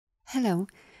Hello,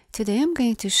 today I'm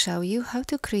going to show you how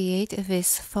to create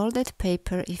this folded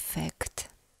paper effect.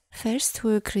 First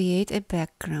we'll create a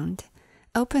background.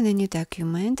 Open a new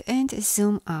document and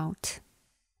zoom out.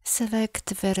 Select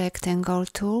the rectangle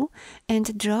tool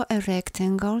and draw a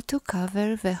rectangle to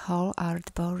cover the whole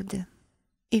artboard.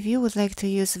 If you would like to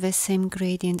use the same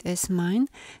gradient as mine,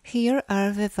 here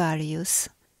are the values.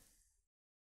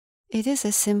 It is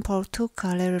a simple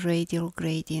two-color radial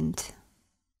gradient.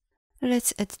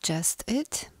 Let's adjust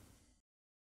it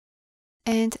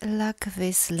and lock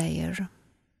this layer.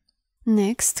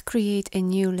 Next, create a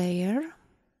new layer.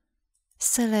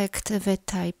 Select the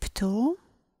Type tool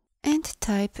and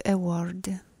type a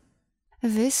word.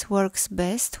 This works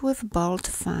best with bold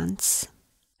fonts.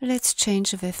 Let's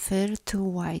change the fill to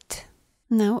white.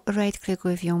 Now right-click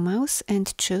with your mouse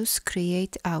and choose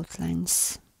Create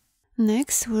Outlines.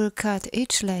 Next, we'll cut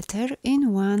each letter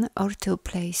in one or two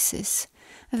places.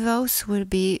 Those will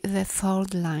be the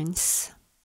fold lines.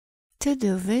 To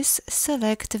do this,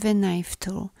 select the Knife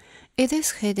tool. It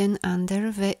is hidden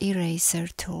under the Eraser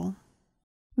tool.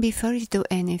 Before you do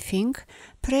anything,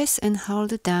 press and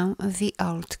hold down the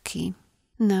Alt key.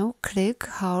 Now click,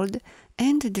 hold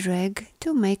and drag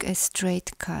to make a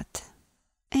straight cut.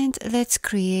 And let's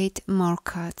create more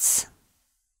cuts.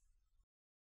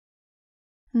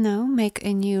 Now make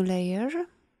a new layer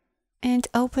and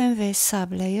open the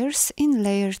sublayers in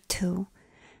layer 2.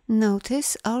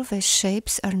 Notice all the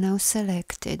shapes are now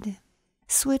selected.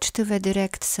 Switch to the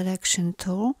Direct Selection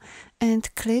tool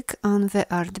and click on the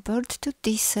artboard to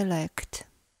deselect.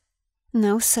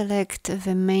 Now select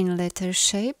the main letter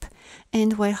shape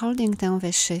and while holding down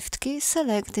the Shift key,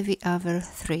 select the other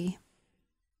 3.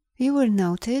 You will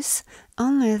notice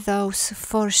only those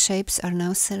 4 shapes are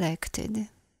now selected.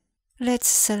 Let's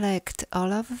select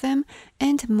all of them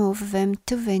and move them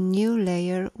to the new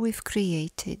layer we've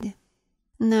created.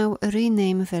 Now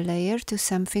rename the layer to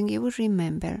something you will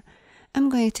remember. I'm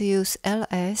going to use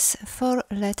LS for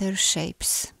letter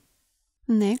shapes.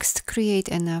 Next, create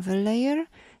another layer,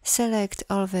 select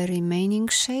all the remaining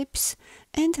shapes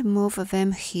and move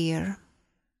them here.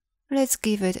 Let's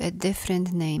give it a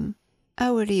different name.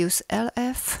 I will use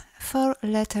LF for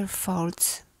letter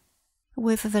folds.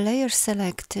 With the layer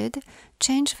selected,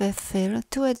 change the fill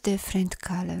to a different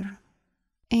color.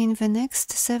 In the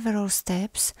next several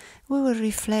steps, we will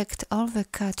reflect all the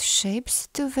cut shapes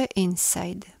to the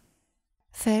inside.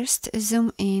 First,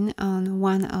 zoom in on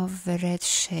one of the red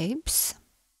shapes.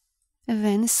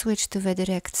 Then switch to the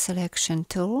Direct Selection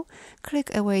tool,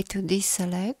 click away to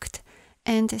deselect,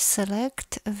 and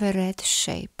select the red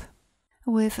shape.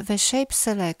 With the shape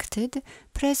selected,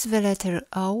 press the letter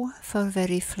O for the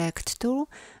Reflect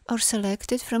tool or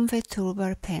select it from the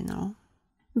toolbar panel.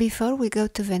 Before we go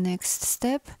to the next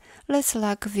step, let's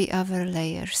lock the other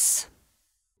layers.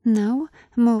 Now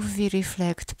move the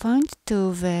Reflect point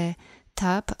to the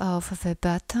top of the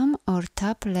bottom or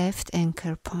top left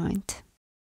anchor point.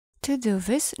 To do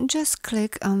this, just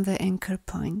click on the anchor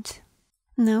point.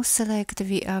 Now select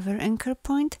the other anchor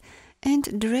point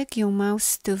and drag your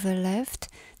mouse to the left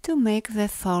to make the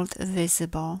fold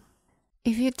visible.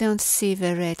 If you don't see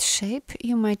the red shape,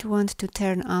 you might want to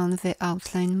turn on the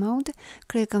outline mode,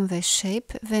 click on the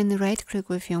shape, then right-click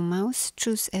with your mouse,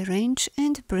 choose Arrange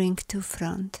and bring to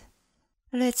front.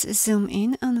 Let's zoom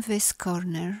in on this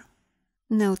corner.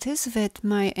 Notice that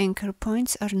my anchor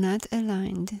points are not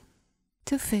aligned.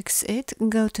 To fix it,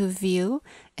 go to View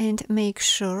and make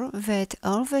sure that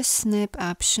all the snap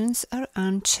options are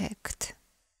unchecked.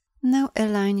 Now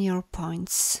align your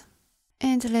points.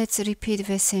 And let's repeat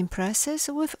the same process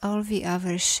with all the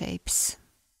other shapes.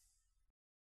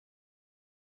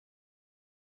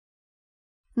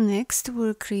 Next,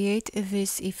 we'll create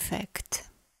this effect.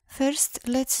 First,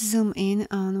 let's zoom in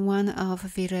on one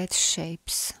of the red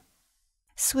shapes.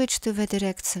 Switch to the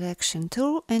Direct Selection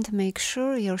tool and make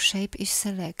sure your shape is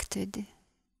selected.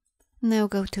 Now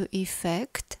go to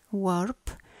Effect,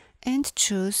 Warp and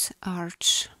choose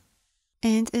Arch.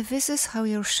 And this is how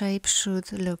your shape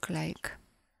should look like.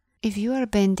 If you are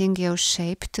bending your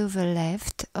shape to the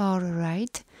left or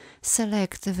right,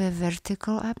 select the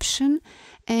vertical option,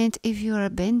 and if you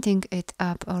are bending it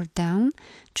up or down,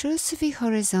 choose the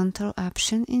horizontal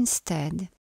option instead.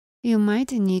 You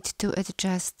might need to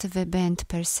adjust the bend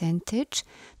percentage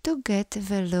to get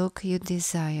the look you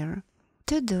desire.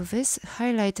 To do this,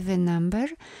 highlight the number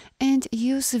and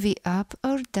use the up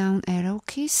or down arrow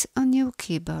keys on your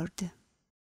keyboard.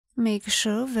 Make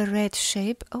sure the red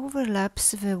shape overlaps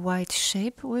the white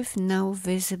shape with no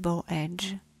visible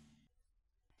edge.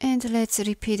 And let's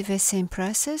repeat the same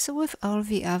process with all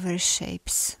the other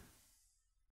shapes.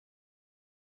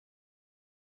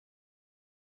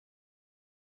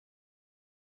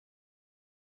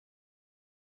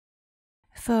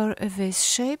 For this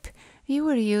shape, you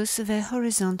will use the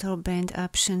horizontal bend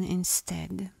option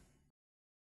instead.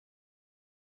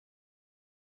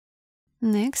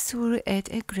 Next, we'll add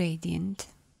a gradient.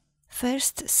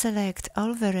 First, select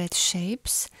all the red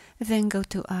shapes, then go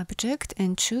to Object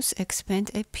and choose Expand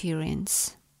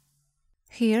Appearance.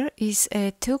 Here is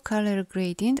a two-color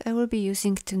gradient I will be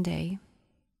using today.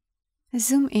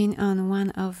 Zoom in on one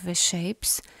of the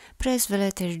shapes, press the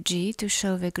letter G to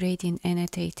show the gradient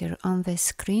annotator on the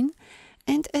screen,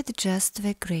 and adjust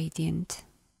the gradient.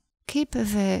 Keep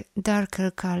the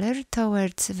darker color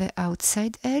towards the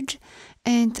outside edge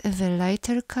and the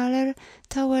lighter color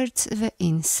towards the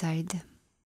inside.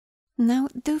 Now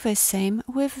do the same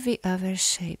with the other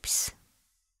shapes.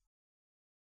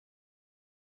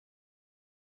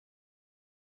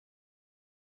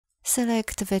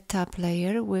 Select the top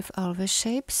layer with all the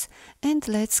shapes and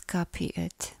let's copy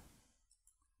it.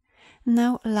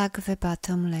 Now lock the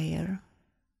bottom layer.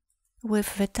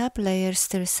 With the top layer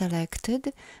still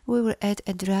selected, we will add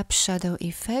a drop shadow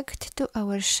effect to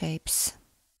our shapes.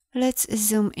 Let's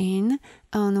zoom in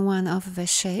on one of the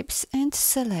shapes and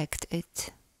select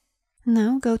it.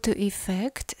 Now go to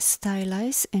Effect,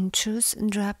 Stylize and choose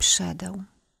Drop Shadow.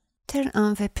 Turn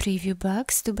on the preview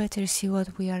box to better see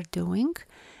what we are doing,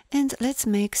 and let's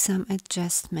make some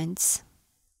adjustments.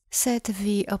 Set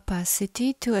the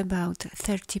opacity to about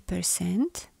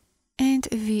 30% and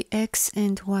the X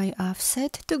and Y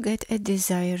offset to get a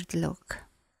desired look.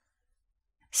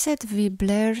 Set the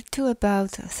blur to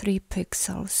about 3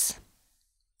 pixels.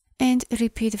 And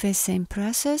repeat the same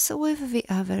process with the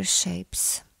other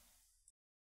shapes.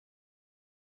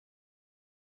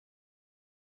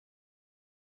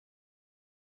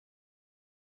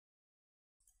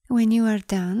 When you are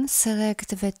done, select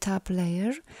the top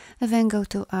layer, then go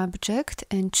to Object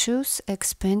and choose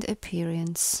Expand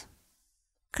Appearance.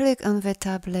 Click on the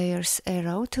top layer's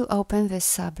arrow to open the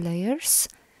sublayers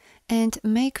and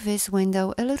make this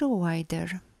window a little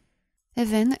wider.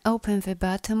 Then open the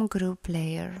bottom group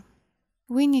layer.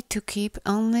 We need to keep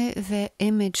only the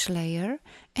image layer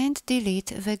and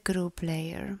delete the group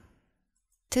layer.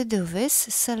 To do this,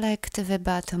 select the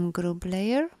bottom group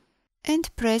layer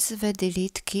and press the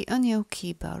Delete key on your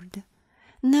keyboard.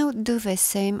 Now do the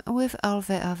same with all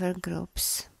the other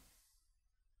groups.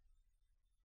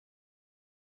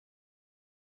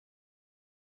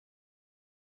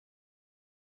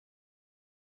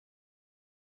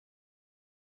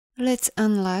 Let's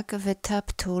unlock the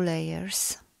top two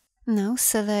layers. Now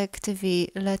select the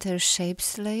Letter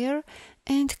Shapes layer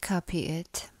and copy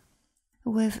it.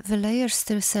 With the layer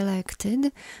still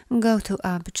selected, go to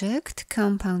Object,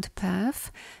 Compound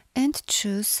Path and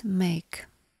choose Make.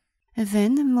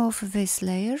 Then move this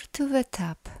layer to the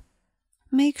top.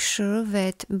 Make sure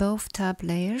that both top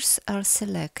layers are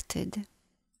selected.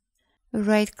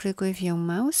 Right-click with your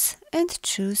mouse and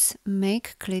choose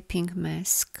Make Clipping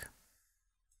Mask.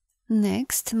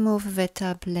 Next, move the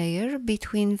top layer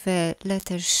between the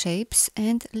Letter Shapes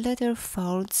and Letter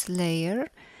Folds layer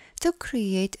to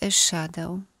create a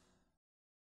shadow.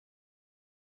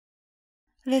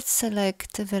 Let's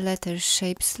select the Letter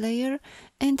Shapes layer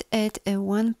and add a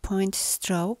one-point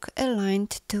stroke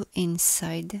aligned to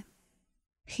inside.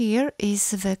 Here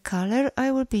is the color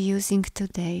I will be using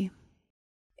today.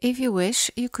 If you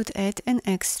wish, you could add an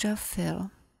extra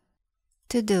fill.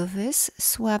 To do this,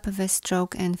 swap the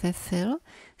stroke and the fill,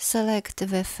 select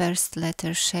the first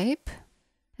letter shape,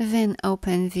 then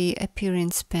open the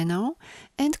Appearance panel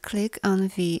and click on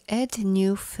the Add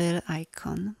New Fill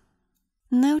icon.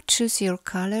 Now choose your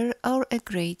color or a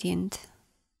gradient.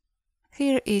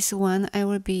 Here is one I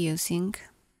will be using.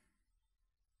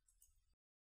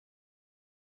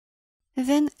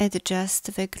 Then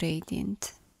adjust the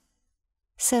gradient.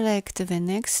 Select the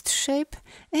next shape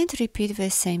and repeat the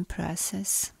same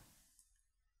process.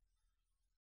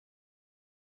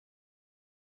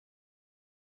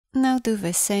 Now do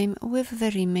the same with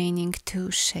the remaining two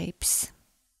shapes.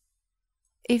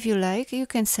 If you like, you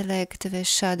can select the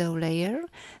shadow layer,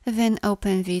 then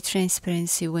open the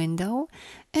transparency window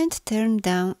and turn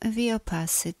down the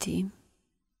opacity.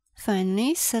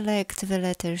 Finally, select the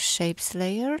Letter Shapes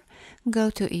layer, go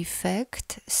to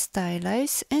Effect,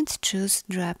 Stylize and choose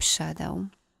Drop Shadow.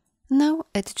 Now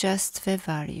adjust the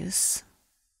values.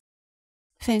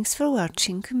 Thanks for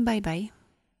watching, bye bye.